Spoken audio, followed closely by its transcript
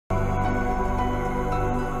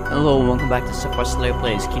Hello and welcome back to Southwest Slayer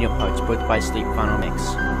Plays Kingdom Hearts Birth by Sleep Final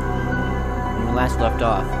Mix. When we last left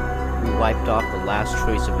off, we wiped off the last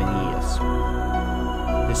trace of Aeneas.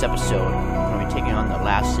 This episode, we're going to be taking on the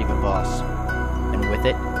last secret boss, and with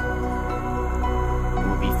it, we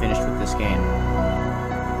will be finished with this game.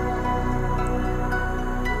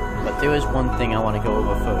 But there is one thing I want to go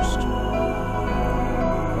over first.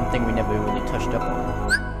 One thing we never really touched up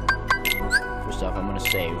on. First off, I'm going to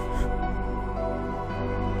save.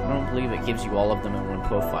 I don't believe it gives you all of them in one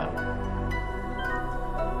profile.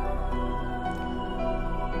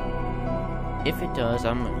 If it does,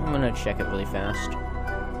 I'm gonna check it really fast.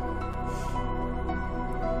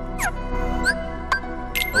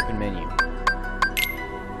 Open menu.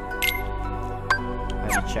 I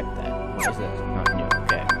have to check that. What is this? Not new.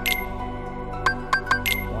 Okay.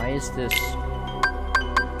 Why is this?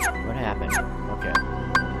 What happened? Okay.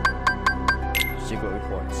 Secret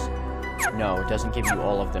reports. No, it doesn't give you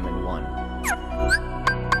all of them in one.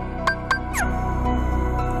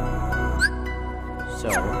 So,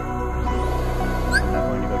 I'm now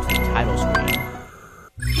going to go to the title screen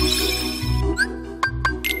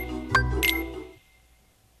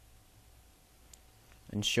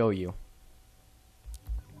and show you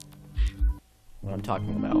what I'm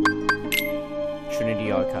talking about.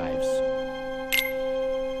 Trinity Archives.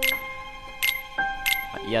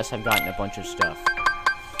 Yes, I've gotten a bunch of stuff.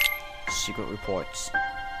 Secret reports.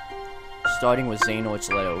 Starting with Xehanort's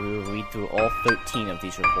letter, we will read through all 13 of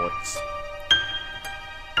these reports.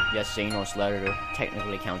 Yes, Xehanort's letter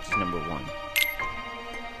technically counts as number 1.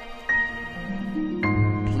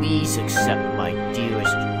 Please accept my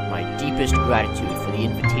deepest gratitude for the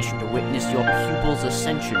invitation to witness your pupil's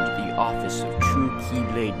ascension to the office of true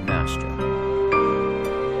Keyblade Master.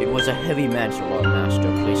 It was a heavy mantle our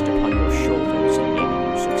master placed upon your shoulders in naming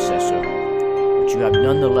your successor. You have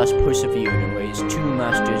nonetheless persevered and raised 2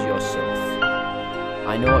 masters yourself.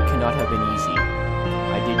 I know it cannot have been easy.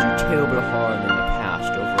 I did you terrible harm in the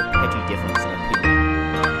past over a petty difference in opinion.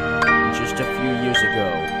 And just a few years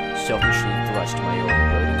ago, selfishly thrust my own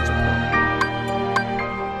burdens upon you.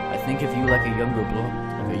 I think of you like a younger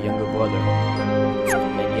brother.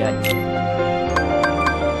 And yet,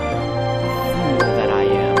 fool that I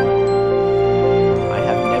am, I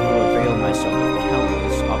have never availed myself of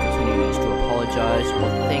countless opportunities to apologize or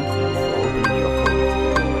thank you for opening your heart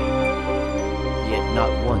to glory. Yet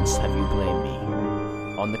not once have you blamed me.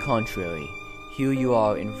 On the contrary, here you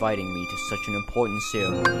are inviting me to such an important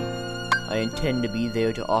ceremony. I intend to be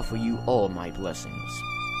there to offer you all my blessings.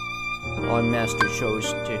 Our master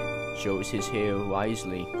chose his hair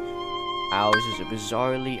wisely. Ours is a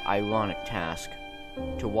bizarrely ironic task,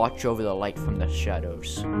 to watch over the light from the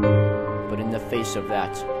shadows. But in the face of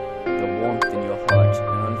that, the warmth in your heart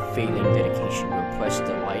and unfailing dedication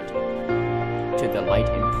to the light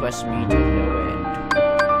impress me to no end.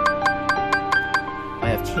 I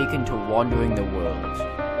have taken to wandering the world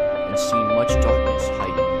and seen much darkness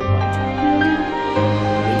hiding in the light.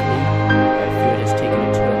 Lately, I fear it has taken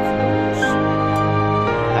a turn for the worse.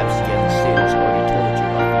 Perhaps the young sailors already told you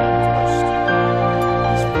about the unrest.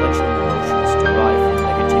 These fledgling emotions derive from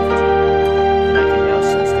negativity, and I can now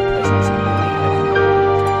sense the presence of nearly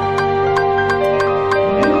everyone.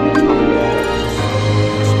 And on the top of the darkness,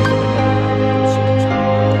 you speak of another concert.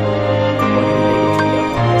 One who made it to the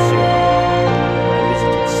upcoming ceremony I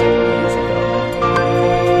visited several years ago.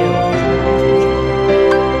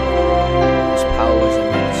 His power was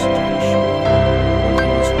immense, to be sure. When he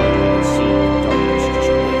was heard and seen, darkness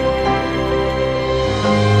just waiting. I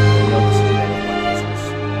know this is none of my business,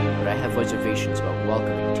 but I have reservations about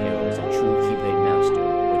welcoming Taro as a true Keyblade Master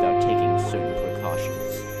without taking certain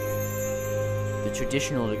precautions. The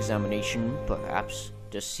traditional examination, perhaps,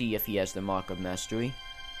 to see if he has the mark of mastery.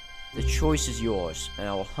 The choice is yours, and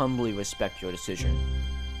I will humbly respect your decision.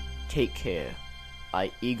 Take care.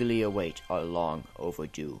 I eagerly await our long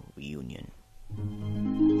overdue reunion.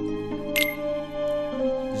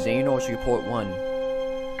 Xehanort's Report 1.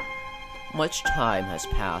 Much time has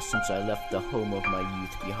passed since I left the home of my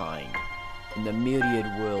youth behind. In the myriad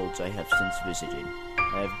worlds I have since visited,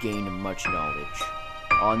 I have gained much knowledge.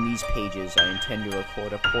 On these pages I intend to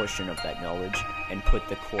record a portion of that knowledge and put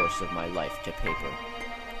the course of my life to paper.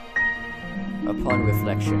 Upon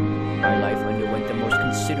reflection, my life underwent the most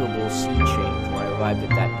considerable sea change when I arrived at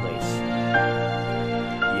that place.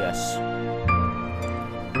 Yes,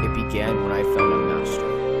 it began when I found a master,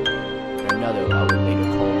 and another I would later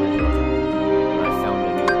call my brother, when I found a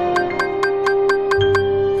new home.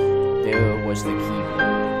 There was the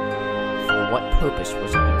Keyblade. For what purpose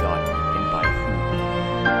was it begotten, and by whom?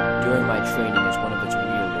 During my training as one of its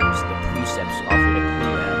wielders, the precepts offered a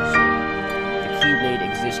clear answer. The Keyblade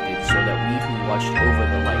existed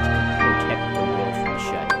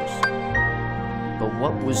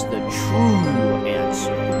what was the true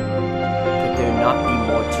answer? Could there not be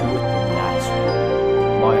more to it than that?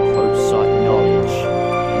 My heart sought knowledge,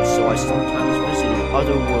 and so I sometimes visited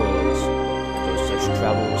other worlds, though such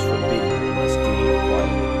travel was forbidden as duty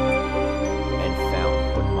required, and found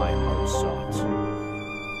what my heart sought.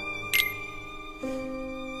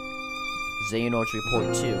 Xehanort's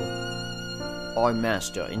Report 2. Our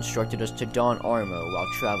master instructed us to don armor while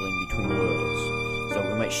traveling between worlds, so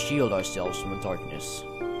we might shield ourselves from the darkness.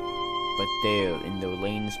 But there, in the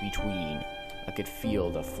lanes between, I could feel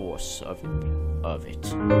the force of it,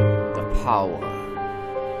 the power,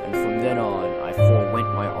 and from then on, I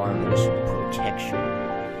forewent my armor's protection.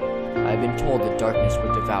 I had been told that darkness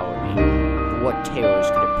would devour me, but what terrors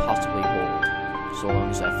could it possibly hold, so long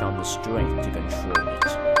as I found the strength to control it?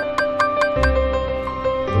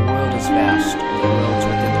 The world is vast, and the worlds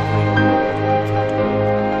within the great world are uncountable.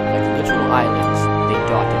 Like little islands, they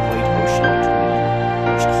dot the great ocean between,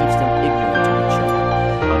 which keeps them ignorant of each other,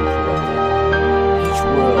 uncorrupted. Each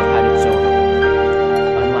world had its own world.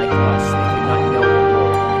 Unlike us, they could not know the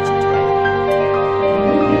world in its entirety.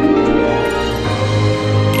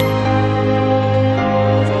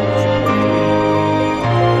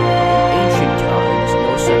 In ancient times,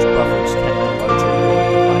 no such buffers kept the larger world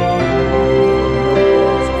divided. No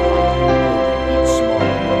walls of light holding each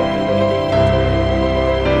smaller world the way they do today.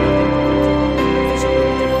 Nothing prevented physically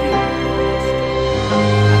interfering with the rest.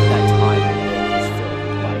 At that time, the world was filled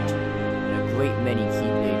with light, and a great many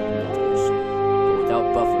Keyblade wielders. But without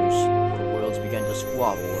buffers, the worlds began to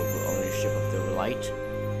squabble over ownership of their light.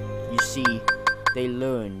 You see, they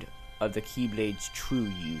learned of the Keyblade's true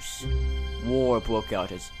use. War broke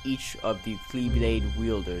out as each of the Keyblade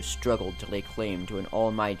wielders struggled to lay claim to an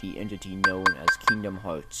almighty entity known as Kingdom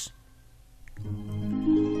Hearts.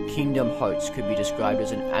 Kingdom Hearts could be described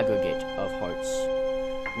as an aggregate of hearts.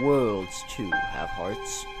 Worlds, too, have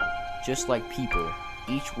hearts. Just like people,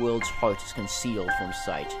 each world's heart is concealed from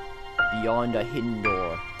sight, beyond a hidden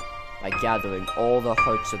door. By gathering all the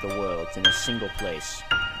hearts of the worlds in a single place,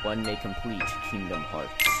 one may complete Kingdom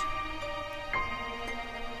Hearts.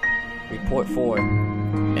 Report 4.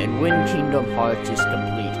 And when Kingdom Hearts is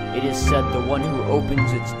complete, it is said the one who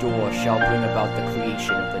opens its door shall bring about the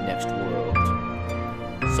creation of the next world.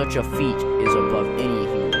 Such a feat is above any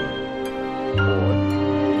human. Or,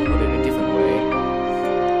 to put it a different way,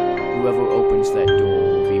 whoever opens that door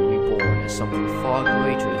will be reborn as something far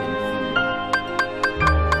greater than human.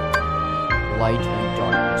 Light and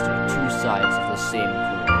darkness are two sides of the same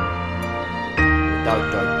coin. Without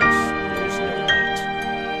darkness, there is no light.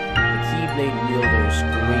 The Keyblade wielders'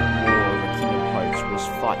 great war over Kingdom Hearts was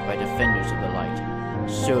fought by defenders of the light,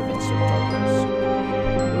 servants of darkness,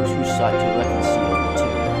 those who sought to reconcile the two,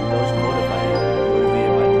 and those motivated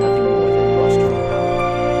by nothing more than lust for power.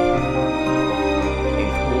 A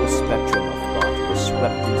whole spectrum of thought was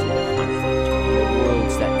swept into the conflict, and the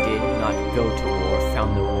worlds that did not go to war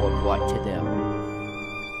found the war brought to them.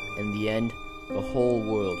 In the end, the whole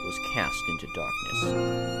world was cast into darkness.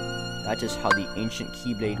 That is how the ancient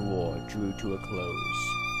Keyblade War drew to a close.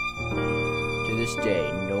 To this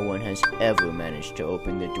day, no one has ever managed to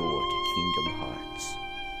open the door to Kingdom Hearts.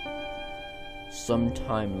 Some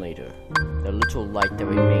time later, the little light that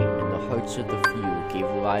remained in the hearts of the few gave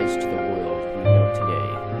rise to the world we know today.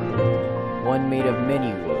 One made of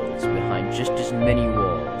many worlds behind just as many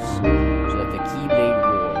walls, so that the Keyblade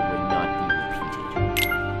War would not be repeated.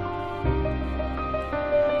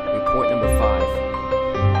 Report number 5.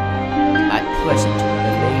 At present, the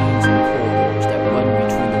lanes and corridors that run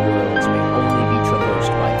between the worlds may only be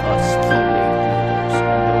traversed by us Keyblade wielders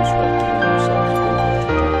and those who have given themselves over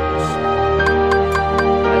to darkness.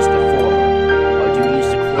 As the former, our duty is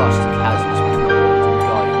to cross the chasms between worlds and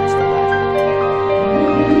guardians the latter.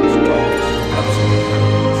 As darkness corrupts the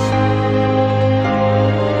countenance, so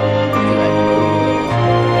that no world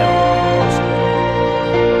will ever be lost again.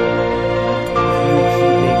 Few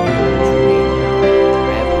Keyblade wielders remain now.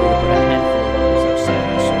 I have heard but a handful of others have said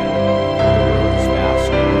me so. The world is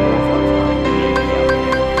vast, and more of our kind may be out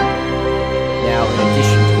there. Now, in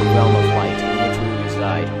addition to the realm of light in which we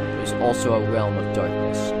reside, there is also a realm of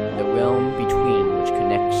darkness, the realm between which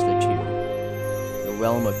connects the two. The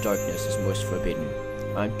realm of darkness is most forbidden.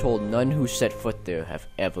 I am told none who set foot there have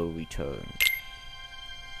ever returned.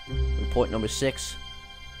 Report number 6.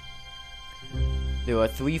 There are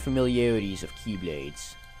 3 familiarities of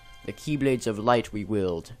Keyblades. The Keyblades of Light we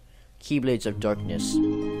wield, Keyblades of Darkness,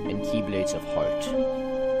 and Keyblades of Heart.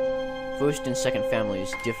 First and second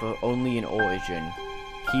families differ only in origin.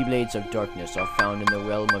 Keyblades of Darkness are found in the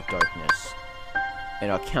realm of darkness,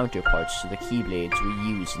 and are counterparts to the Keyblades we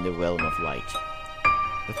use in the realm of light.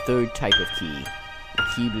 The third type of key, the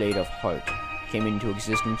Keyblade of Heart came into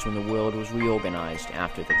existence when the world was reorganized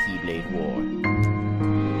after the Keyblade War.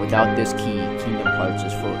 Without this key, Kingdom Hearts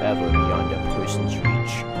is forever beyond a person's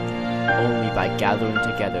reach. Only by gathering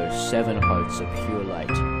together 7 hearts of pure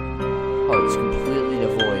light, hearts completely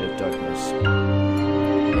devoid of darkness,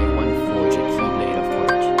 may one forge a Keyblade of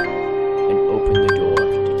Heart and open the door to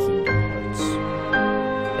Kingdom Hearts.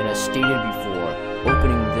 And as stated before,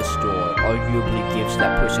 opening this door arguably gives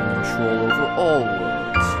that person control over all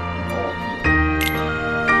worlds and all people.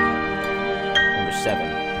 Number 7.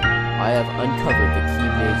 I have uncovered the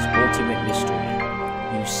Keyblade's ultimate mystery.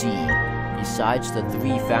 You see, besides the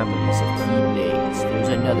 3 families of Keyblades, there's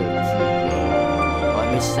another Keyblade. While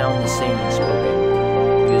it may sound the same in spoken,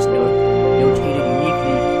 it is notated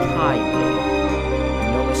uniquely Keyblade.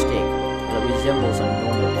 No mistake, while it resembles a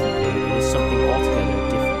normal Keyblade, it is something altogether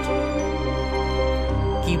different.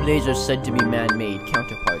 Keyblades are said to be man-made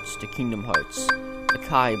counterparts to Kingdom Hearts. The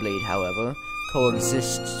Keyblade, however,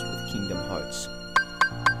 coexists with Kingdom Hearts.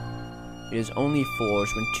 It is only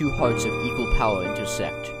forged when 2 hearts of equal power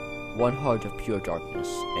intersect, 1 heart of pure darkness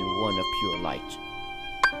and 1 of pure light.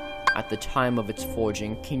 At the time of its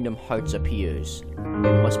forging, Kingdom Hearts appears.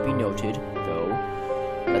 It must be noted, though,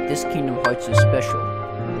 that this Kingdom Hearts is special,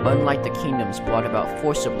 unlike the kingdoms brought about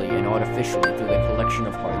forcibly and artificially through the collection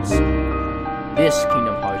of hearts. This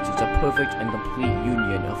Kingdom Hearts is a perfect and complete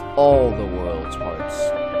union of all the world's hearts.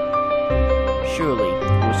 Surely,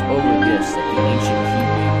 it was over this that the ancient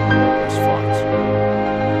Keyblade war was fought.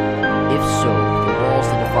 If so, the walls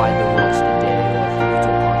that divide the worlds today are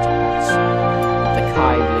brutal continents. With the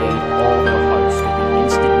Keyblade, all their hearts could be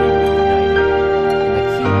instantly reunited, and the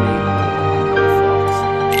Keyblade war would be fought.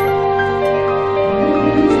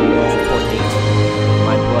 Zero's Report 8.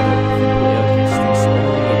 My brother, Ericus, thinks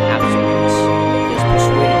only in absolutes. He has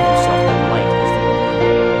persuaded himself that light is the only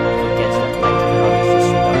way. He forgets that light cannot exist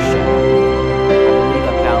without shadow.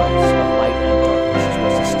 A balance of light and darkness is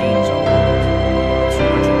what sustains our world. Too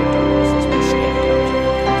much of the darkness has been stamped out.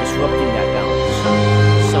 Disrupting that balance,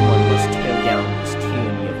 someone must tear down this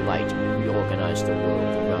tyranny of light and reorganize the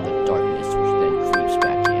world around the darkness which then creeps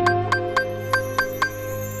back in.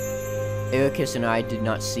 Ericus and I did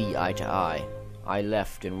not see eye to eye. I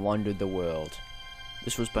left and wandered the world.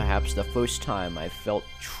 This was perhaps the first time I felt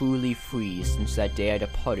truly free since that day I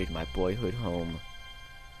departed my boyhood home.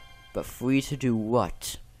 But free to do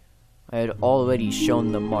what? I had already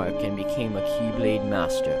shown the mark and became a Keyblade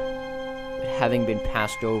Master. But having been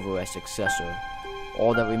passed over as successor,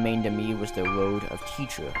 all that remained to me was the road of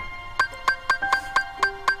teacher.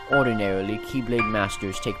 Ordinarily, Keyblade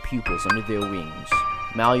Masters take pupils under their wings,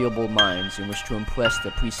 malleable minds in which to impress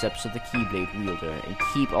the precepts of the Keyblade wielder and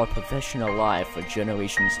keep our profession alive for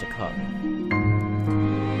generations to come.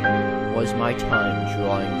 Was my time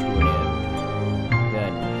drawing to an end?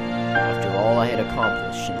 Then, after all I had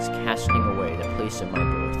accomplished since casting away the place of my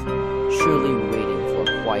birth, surely waiting for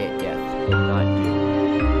a quiet death would not do.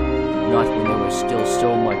 Not when there was still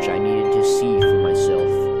so much I needed to see for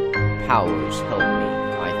myself. Powers held me,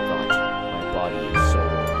 I thought. My body is so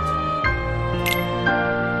old.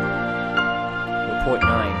 Report 9.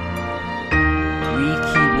 We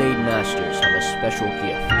Keyblade Masters have a special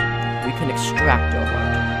gift. We can extract our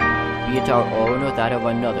heart, be it our own or that of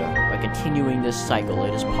another. By continuing this cycle,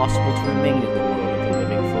 it is possible to remain in the world of the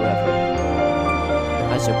living forever.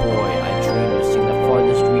 As a boy, I dreamed of seeing the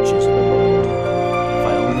farthest reaches of the world. If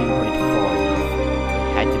I only went far enough,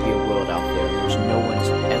 there had to be a world out there in which no one has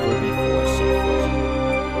ever before set foot.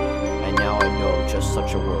 And now I know just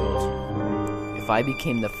such a world. If I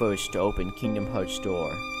became the first to open Kingdom Hearts'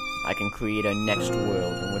 door, I can create a next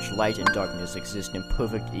world in which light and darkness exist in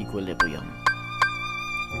perfect equilibrium.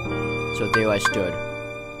 So there I stood,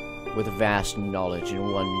 with vast knowledge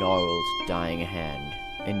in one gnarled, dying hand,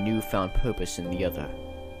 and newfound purpose in the other.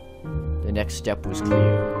 The next step was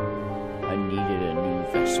clear. I needed a new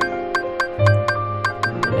vessel.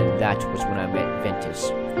 And that was when I met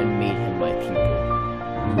Ventus and made him my pupil.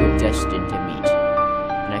 We were destined to meet,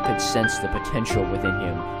 and I could sense the potential within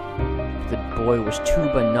him. The boy was too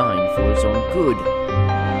benign for his own good.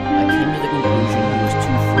 I came to the conclusion he was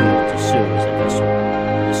too frail to serve as a vessel,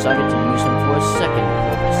 and decided to use him for a second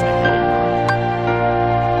purpose I had in mind.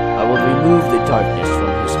 I would remove the darkness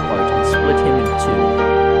from his heart and split him in two.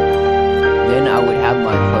 Then I would have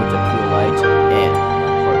my heart of pure light and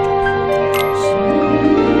my heart of pure darkness.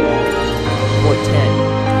 Report 10.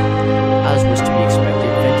 As was to be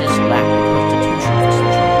expected, Ventus lacked the constitution for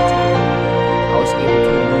such a routine. I was able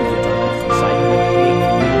to remove the darkness inside him and create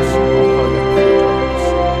Venus, a heart of pure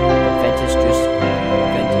darkness. But Ventus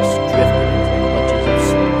drifted into the clutches of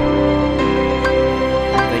sleep.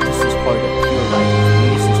 Ventus's heart of pure light was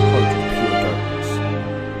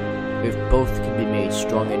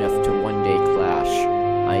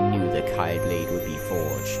Empire blade would be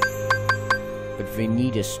forged. But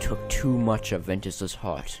Vanitas took too much of Ventus's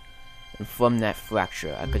heart, and from that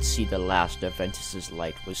fracture I could see the last of Ventus's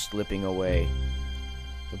light was slipping away.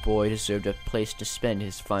 The boy deserved a place to spend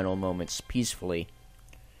his final moments peacefully,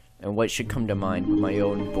 and what should come to mind but my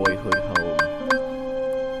own boyhood home.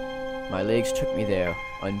 My legs took me there,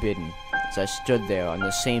 unbidden, as I stood there on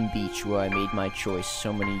the same beach where I made my choice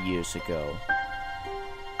so many years ago.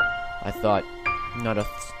 I thought, not a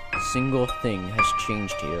single thing has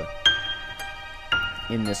changed here.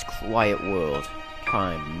 In this quiet world,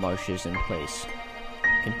 time marches in place.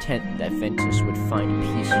 Content that Ventus would find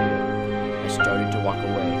peace here, I started to walk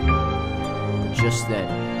away. But just then,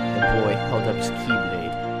 the boy held up his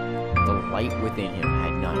keyblade. The light within him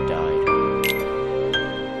had not died.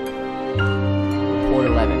 Report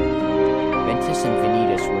 11. Ventus and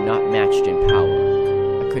Vanitas were not matched in power.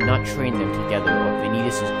 I could not train them together, or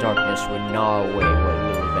Vanitas' darkness would gnaw away what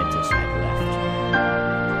little Ventus had left.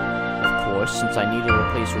 Of course, since I needed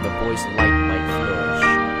a place where the boy's light might flourish,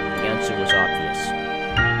 the answer was obvious.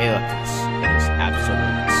 Ericus and his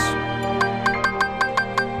absolutes.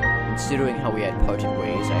 Considering how we had parted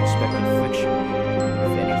ways, I expected friction.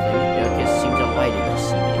 If anything, Ericus seemed delighted to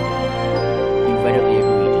see me again. He readily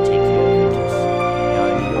agreed to take care of Ventus. Now I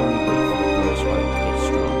need only wait for the boy's heart to get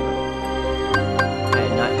stronger. I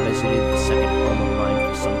had not visited the second home of mine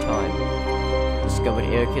for some time. Discovered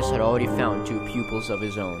Ericus had already found 2 pupils of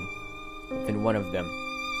his own. Within one of them,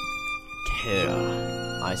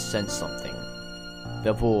 terror, I sensed something.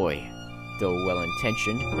 The boy, though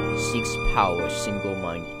well-intentioned, seeks power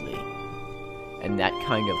single-mindedly. And that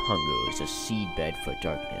kind of hunger is a seedbed for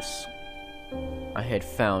darkness. I had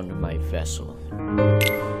found my vessel.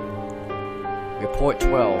 Report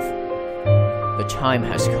 12. The time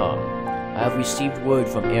has come. I have received word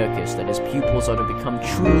from Ericus that his pupils are to become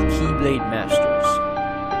true Keyblade Masters.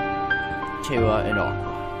 Terra and Aqua.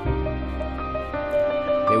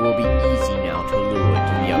 They will be easy now to lure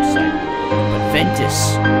into the outside world, but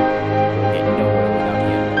Ventus will get nowhere without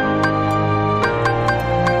him.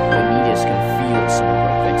 Vanitas can feel some of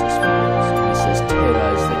what Ventus feels. He says Terra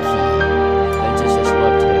is the key. Ventus has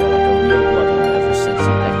loved Terra like a real brother ever since he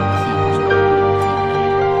let him keep his own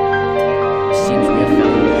keyblade. It seems we have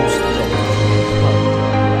found a new strength to come to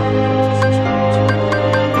Ventus's heart.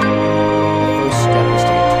 The first step is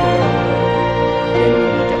to get Terra away. Then we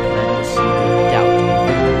need to plant the seed of doubt in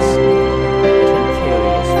Ventus. Let him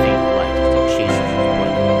carry his faint light as he chases his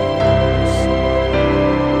brother into the darkness.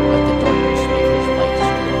 Let the darkness make his light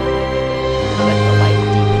strong. Let the light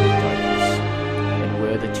deepen the darkness. And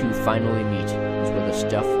where the two finally meet is where the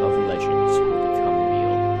stuff of legends will become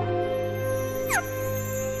real.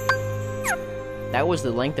 That was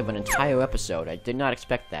the length of an entire episode. I did not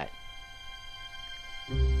expect that.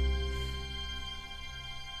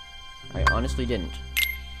 I honestly didn't.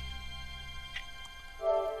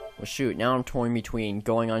 Well shoot, now I'm torn between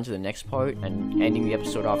going on to the next part and ending the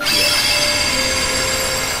episode off here.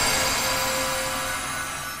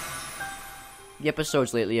 The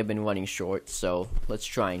episodes lately have been running short, so let's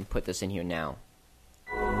try and put this in here now.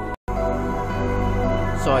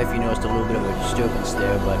 Sorry if you noticed a little bit of a disturbance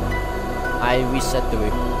there, but I reset the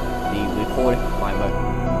recording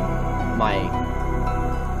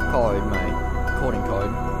recording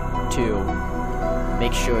card to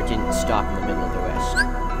make sure it didn't stop in the middle of the rest.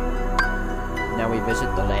 Now we visit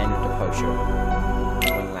the land of departure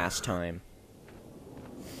one last time.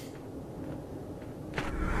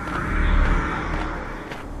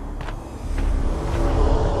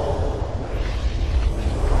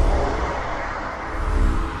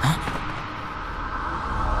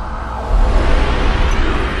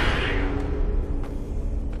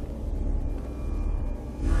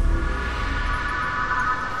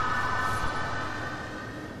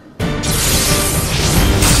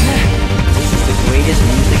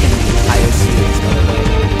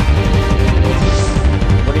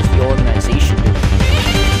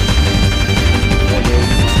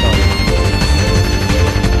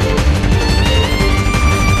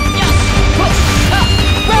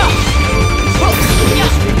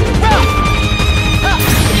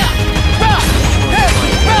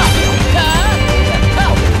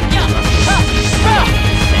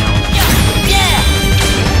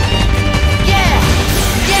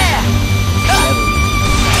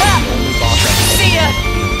 See ya!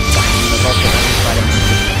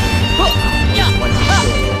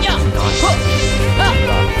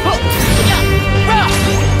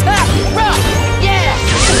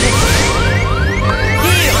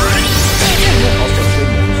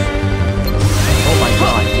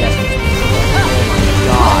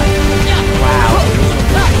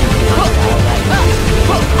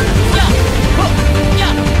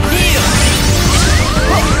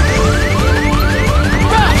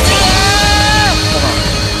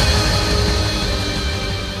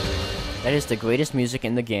 the greatest music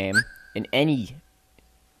in the game, in any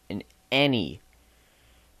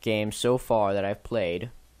game so far that I've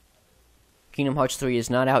played. Kingdom Hearts 3 is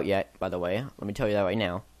not out yet, by the way. Let me tell you that right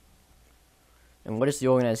now. And what is the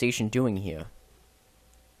organization doing here?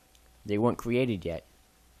 They weren't created yet.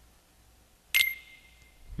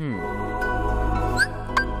 Let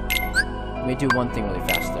me do one thing really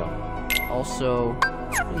fast, though. Also,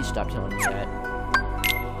 please stop telling me that.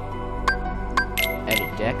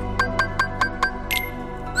 Edit deck.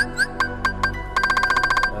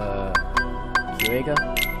 Qega.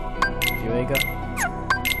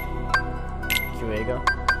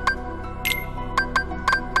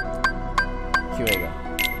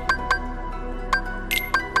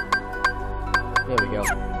 There we go.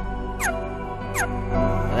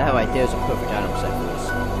 Now that right there is a perfect item set for this.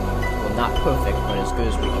 Well, not perfect, but as good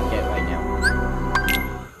as we can get right now.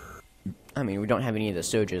 I mean, we don't have any of the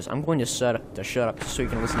surges. I'm going to shut up so you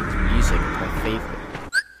can listen to music. It's my favorite.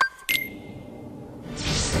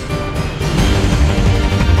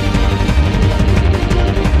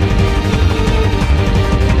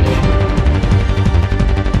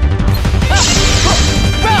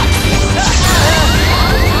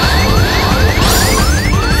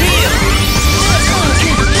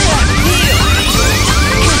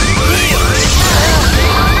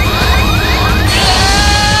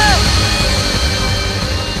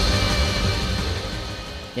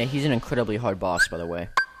 Yeah, he's an incredibly hard boss, by the way.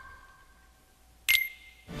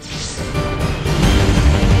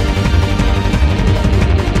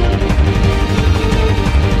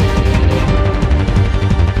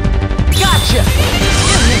 Gotcha!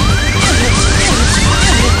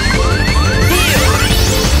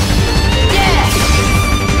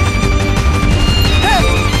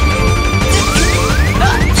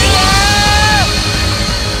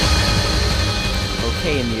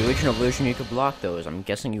 Okay, in the original version you could block those. I'm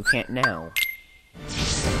guessing you can't now. We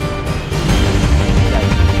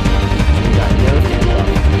got nerfed and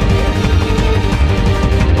buffed.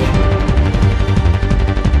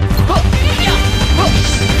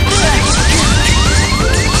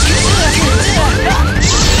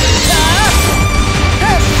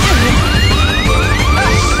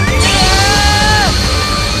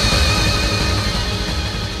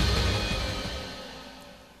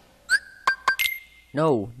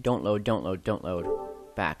 No, don't load.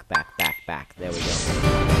 Back. There we go.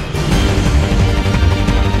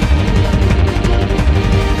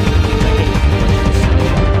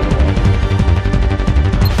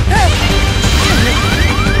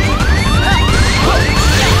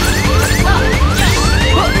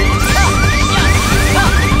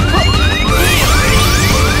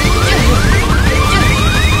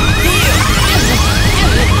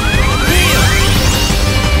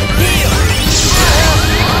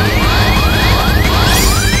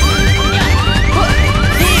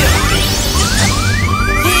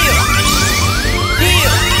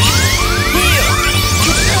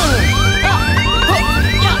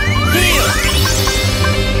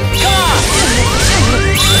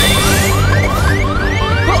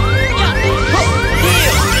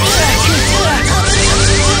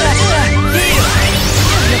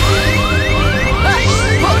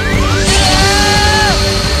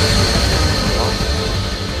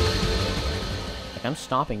 I'm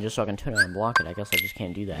stopping just so I can turn it and block it. I guess I just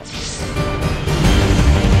can't do that.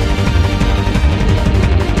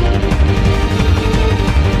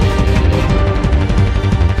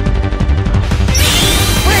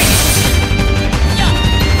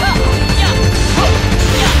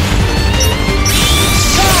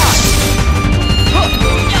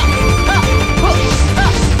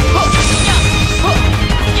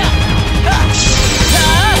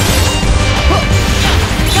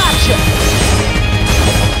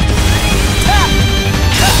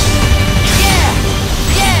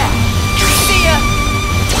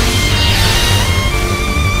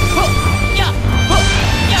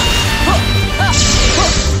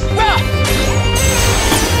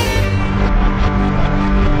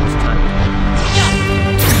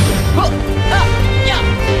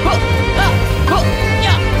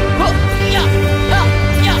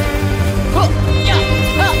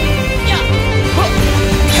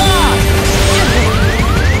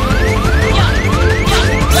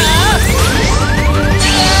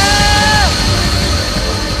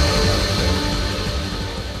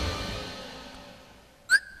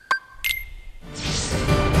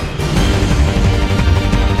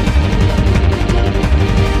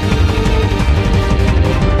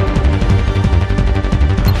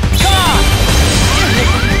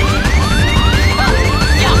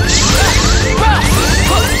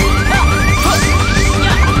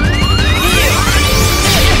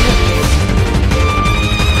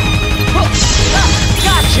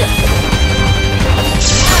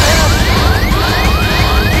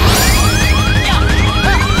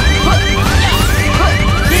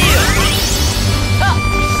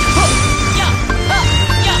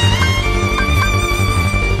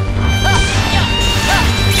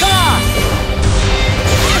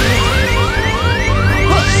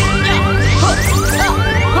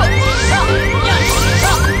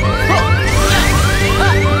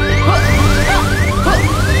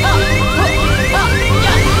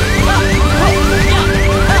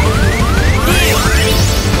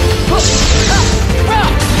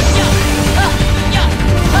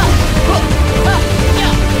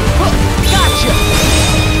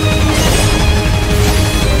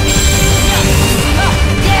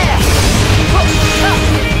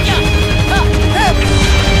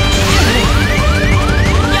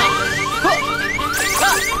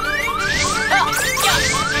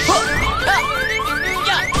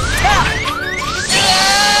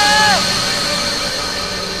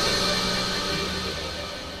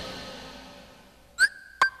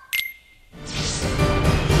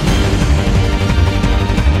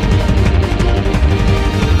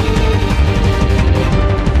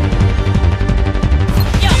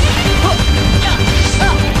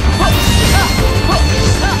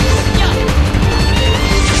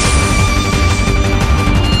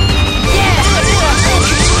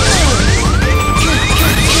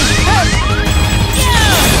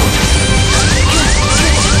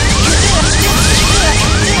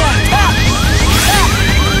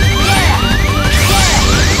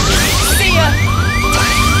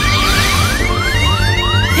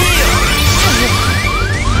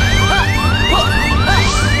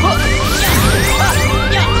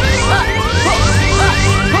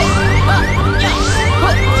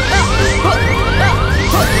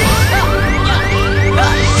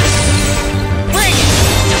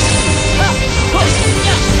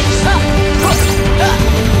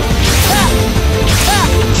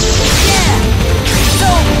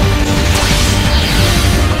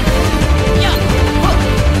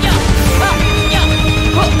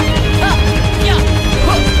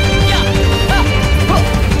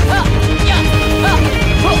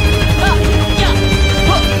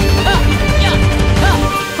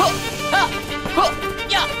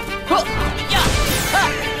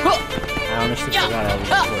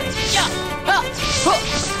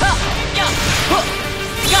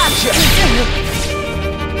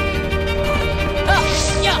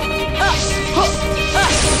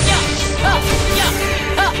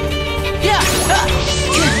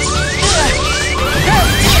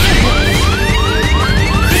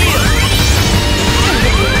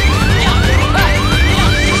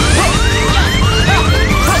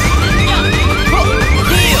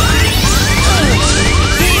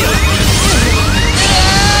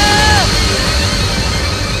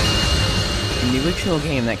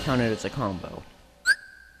 Game that counted as a combo.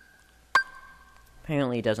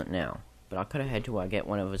 Apparently it doesn't now, but I'll cut ahead to where I get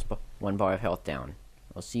one bar of health down.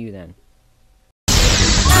 I'll see you then.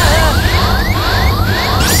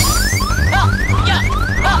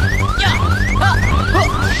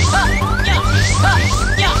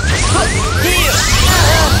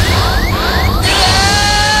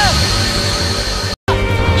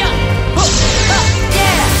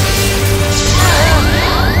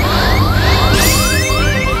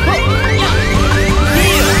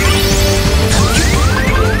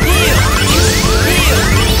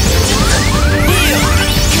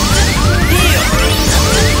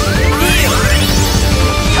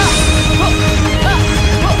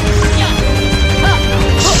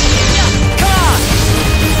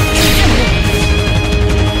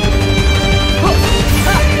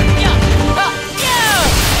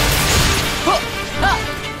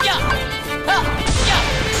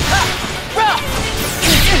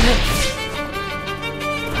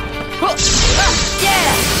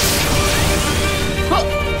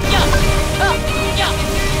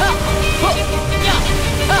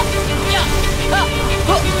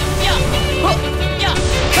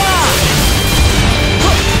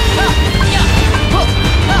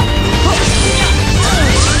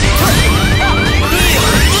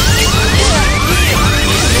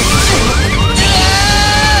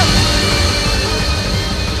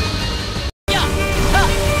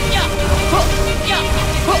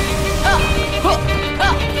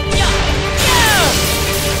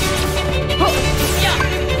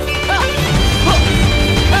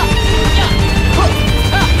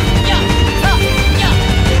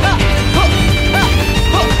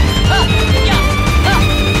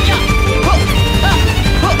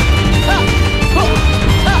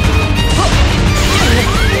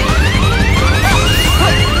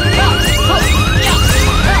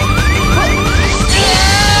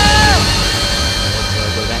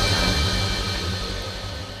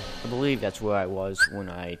 That's where I was when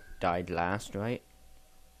I died last, right?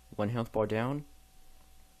 One health bar down.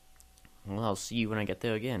 Well, I'll see you when I get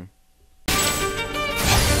there again.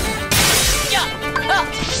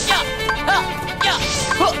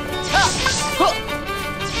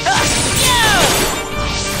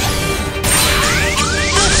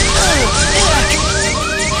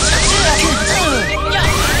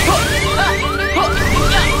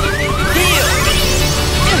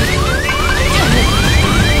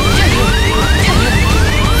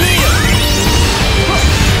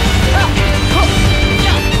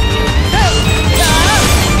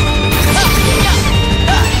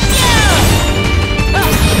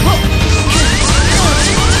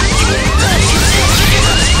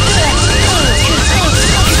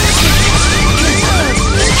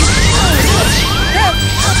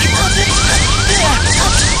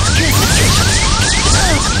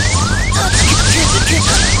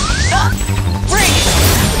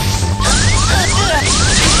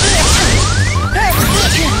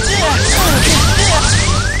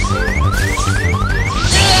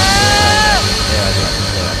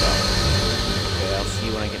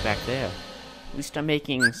 Back there. At least I'm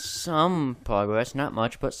making some progress, not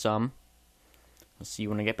much, but some. I'll see you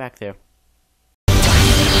when I get back there.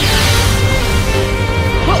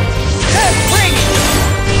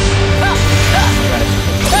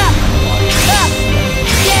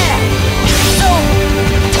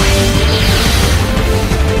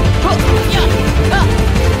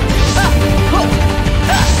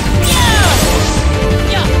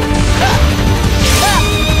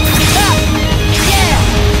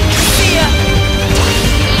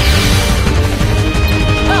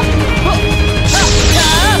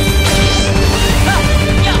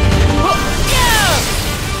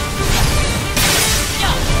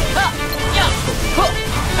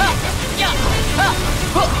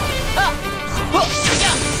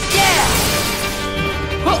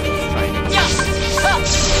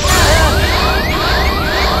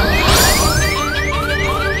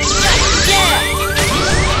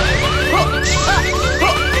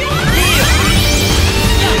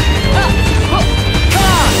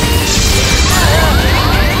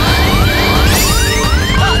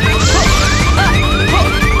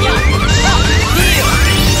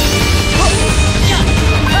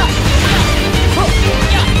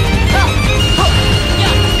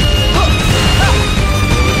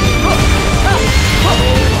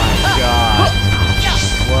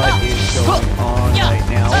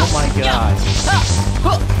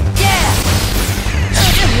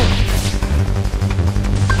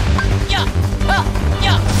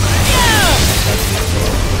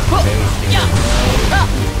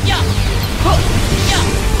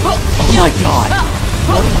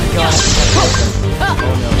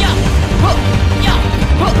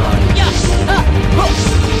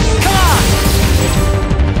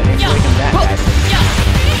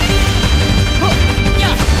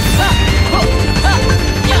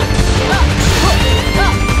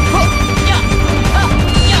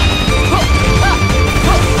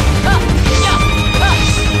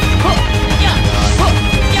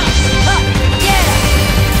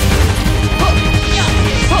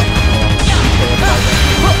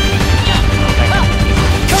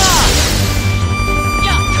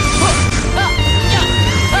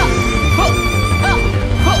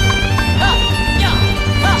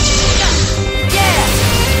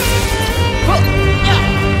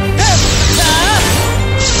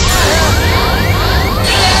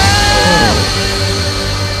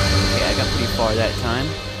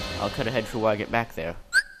 I'll cut ahead for while I get back there.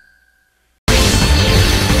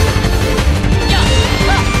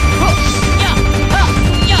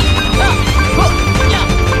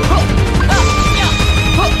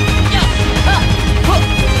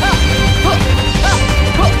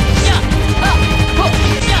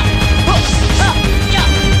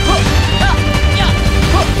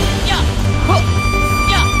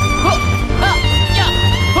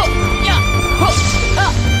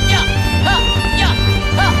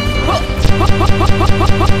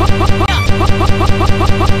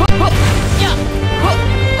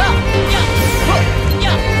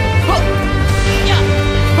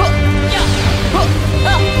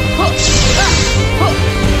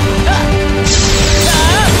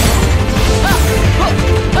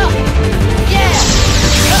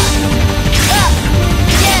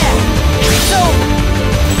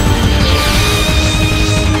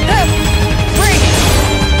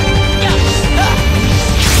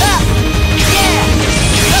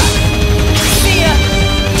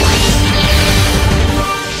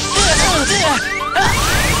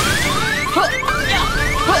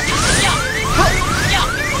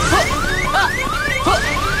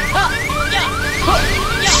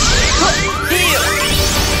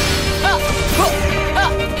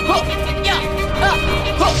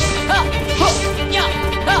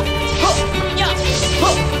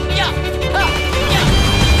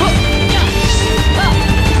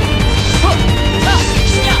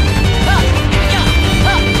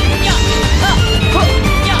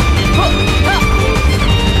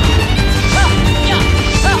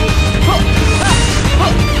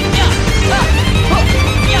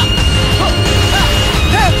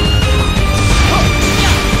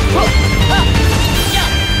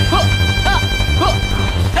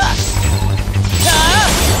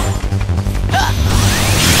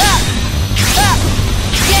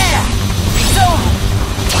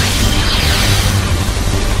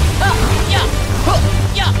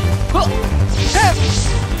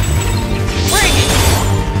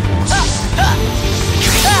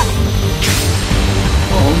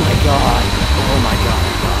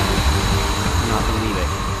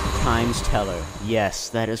 Teller. Yes,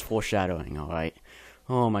 that is foreshadowing, alright.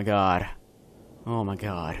 Oh my god. Oh my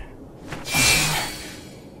god.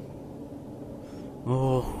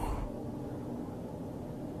 Oh.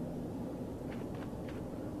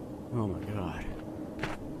 Oh my god.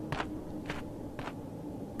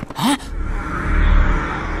 Huh?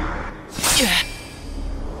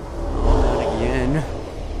 Not again.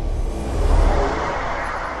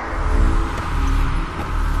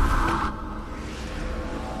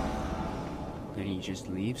 Then he just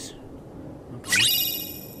leaves.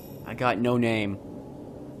 Okay. I got no name.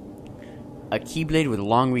 A Keyblade with a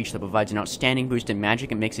long reach that provides an outstanding boost in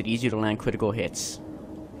magic and makes it easier to land critical hits.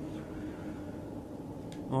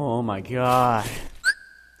 Oh my god.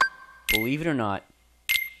 Believe it or not,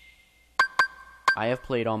 I have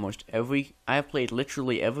played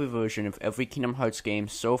literally every version of every Kingdom Hearts game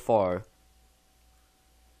so far.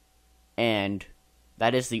 And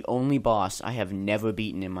that is the only boss I have never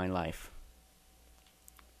beaten in my life.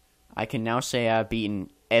 I can now say I've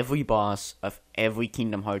beaten every boss of every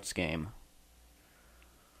Kingdom Hearts game.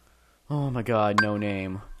 Oh my god, no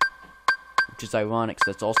name. Which is ironic, 'cause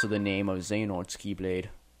that's also the name of Xehanort's Keyblade.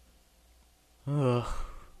 Ugh.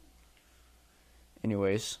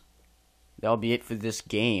 Anyways, that'll be it for this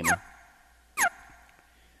game.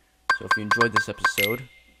 So if you enjoyed this episode...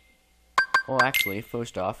 Well, actually,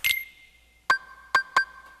 first off...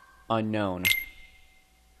 Unknown.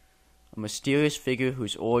 A mysterious figure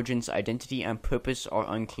whose origins, identity, and purpose are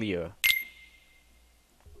unclear.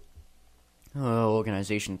 Oh,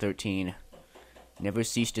 Organization 13. Never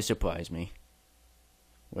cease to surprise me.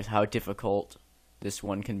 With how difficult this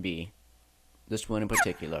one can be. This one in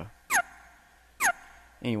particular.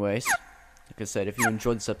 Anyways, like I said, if you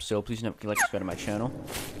enjoyed this episode, please don't forget to like and subscribe to my channel.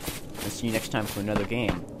 And see you next time for another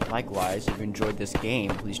game. Likewise, if you enjoyed this game,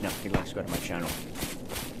 please don't forget to like and subscribe to my channel.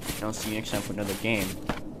 And I'll see you next time for another game.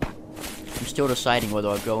 I'm still deciding whether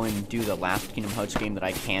I'll go and do the last Kingdom Hearts game that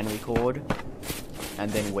I can record, and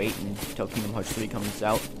then wait until Kingdom Hearts 3 comes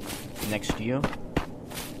out next year,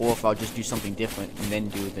 or if I'll just do something different and then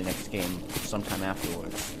do the next game sometime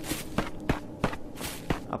afterwards.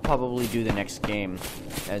 I'll probably do the next game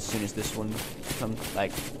as soon as this one comes,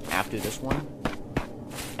 like, after this one,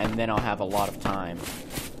 and then I'll have a lot of time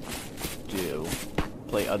to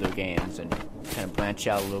play other games and kind of branch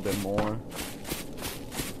out a little bit more.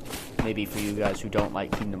 Maybe for you guys who don't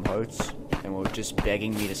like Kingdom Hearts and were just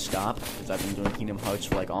begging me to stop, because I've been doing Kingdom Hearts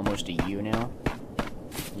for like almost a year now.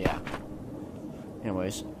 Yeah.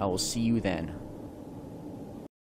 Anyways, I will see you then.